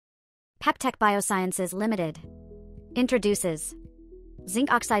Peptech Biosciences Ltd. introduces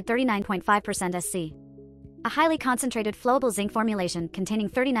Zinc Oxide 39.5% SC, a highly concentrated flowable zinc formulation containing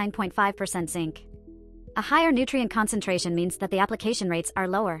 39.5% zinc. A higher nutrient concentration means that the application rates are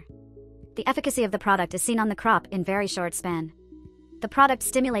lower. The efficacy of the product is seen on the crop in very short span. The product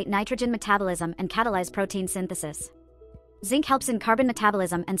stimulate nitrogen metabolism and catalyze protein synthesis. Zinc helps in carbon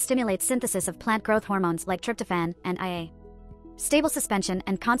metabolism and stimulates synthesis of plant growth hormones like tryptophan and IA. Stable suspension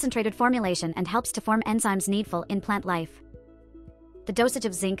and concentrated formulation and helps to form enzymes needful in plant life. The dosage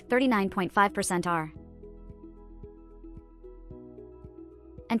of zinc 39.5% R.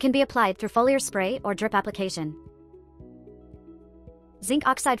 And can be applied through foliar spray or drip application. Zinc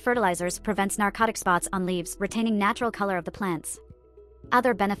oxide fertilizers prevents narcotic spots on leaves, retaining natural color of the plants.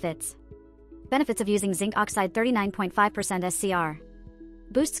 Other benefits. Benefits of using zinc oxide 39.5% SCR.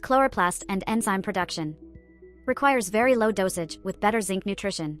 Boosts chloroplast and enzyme production. Requires very low dosage with better zinc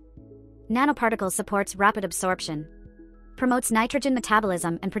nutrition. Nanoparticles supports rapid absorption. Promotes nitrogen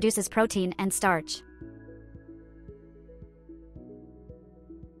metabolism and produces protein and starch.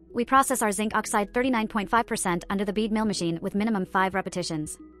 We process our zinc oxide 39.5% under the bead mill machine with minimum 5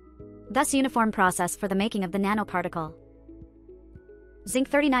 repetitions. Thus uniform process for the making of the nanoparticle. Zinc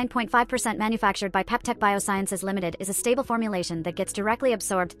 39.5% manufactured by Peptech Biosciences Ltd. is a stable formulation that gets directly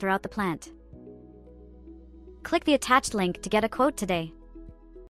absorbed throughout the plant. Click the attached link to get a quote today.